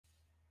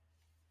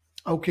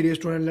Okay, dear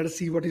student, let us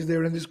see what is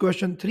there in this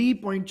question. 3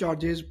 point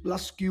charges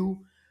plus q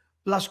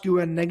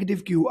and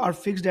negative q are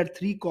fixed at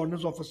three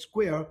corners of a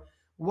square.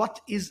 What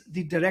is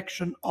the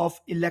direction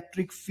of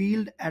electric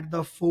field at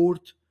the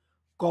fourth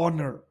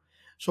corner?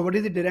 So what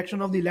is the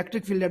direction of the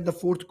electric field at the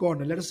fourth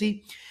corner? Let us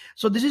see.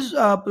 So this is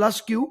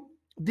plus q,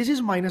 this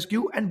is minus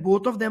q, and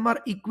both of them are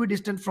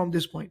equidistant from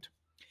this point.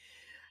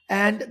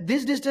 And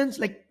this distance,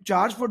 like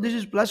charge for this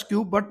is plus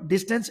q, but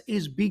distance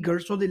is bigger,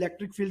 so the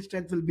electric field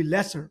strength will be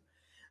lesser.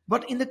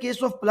 But in the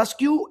case of plus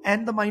q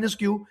and the minus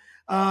q,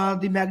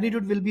 the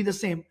magnitude will be the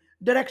same,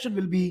 direction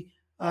will be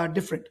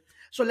different.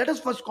 So let us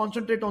first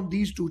concentrate on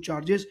these two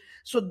charges.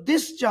 So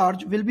this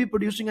charge will be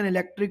producing an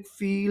electric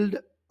field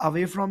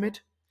away from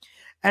it,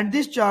 and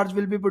this charge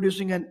will be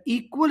producing an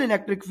equal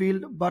electric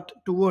field but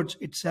towards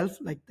itself,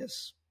 like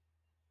this.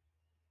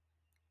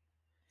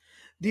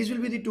 These will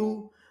be the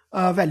two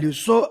values.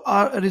 So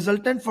our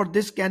resultant for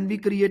this can be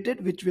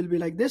created, which will be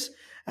like this,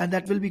 and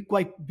that will be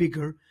quite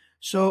bigger.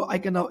 So I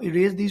can now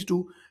erase these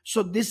two.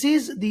 So this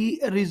is the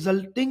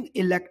resulting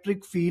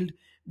electric field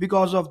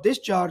because of this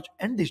charge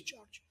and this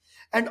charge.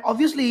 And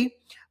obviously,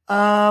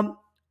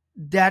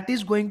 that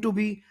is going to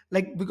be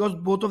like, because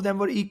both of them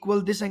were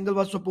equal, this angle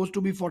was supposed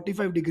to be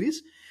 45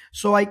 degrees.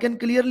 So I can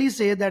clearly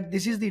say that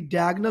this is the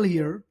diagonal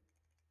here.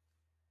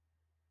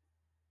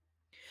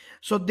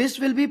 So this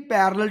will be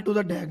parallel to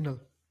the diagonal.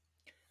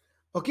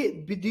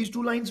 Okay, these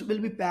two lines will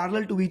be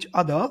parallel to each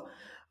other.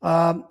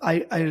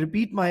 I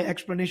repeat my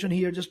explanation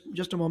here,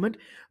 just a moment.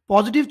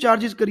 Positive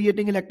charge is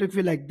creating electric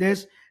field like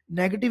this,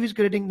 negative is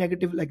creating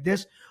negative like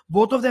this.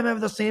 Both of them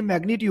have the same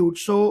magnitude,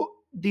 so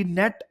the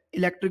net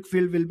electric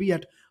field will be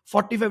at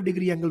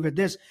 45-degree angle with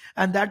this.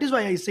 And that is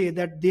why I say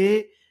that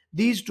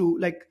these two,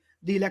 like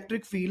the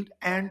electric field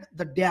and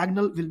the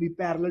diagonal, will be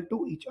parallel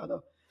to each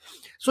other.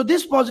 So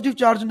this positive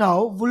charge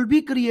now will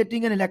be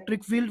creating an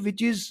electric field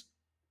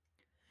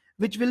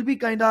which will be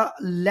kind of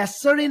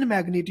lesser in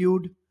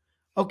magnitude,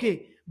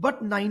 okay,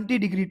 but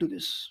 90-degree to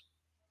this,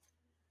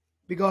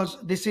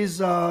 because this is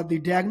the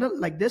diagonal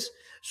like this.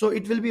 So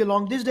it will be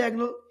along this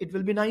diagonal, it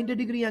will be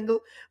 90-degree angle,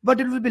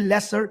 but it will be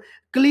lesser.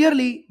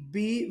 Clearly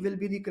B will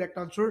be the correct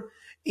answer.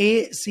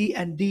 A, C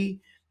and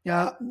D,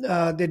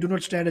 they do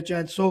not stand a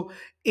chance. So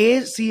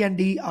A, C and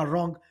D are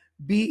wrong.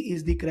 B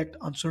is the correct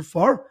answer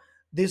for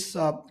this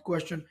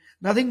question.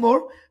 Nothing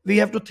more. We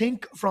have to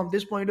think from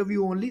this point of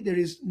view only. There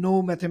is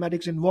no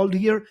mathematics involved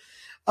here.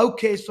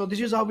 Okay, so this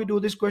is how we do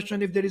this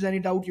question. If there is any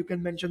doubt, you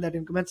can mention that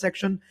in comment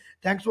section.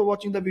 Thanks for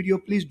watching the video.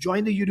 Please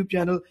join the YouTube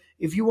channel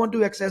if you want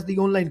to access the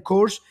online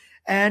course,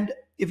 and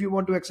if you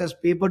want to access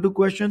paper 2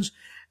 questions.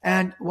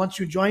 And once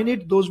you join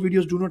it, those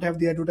videos do not have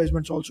the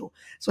advertisements also,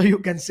 so you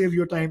can save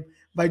your time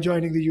by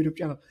joining the YouTube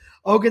channel.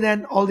 Okay,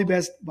 then, all the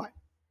best. Bye.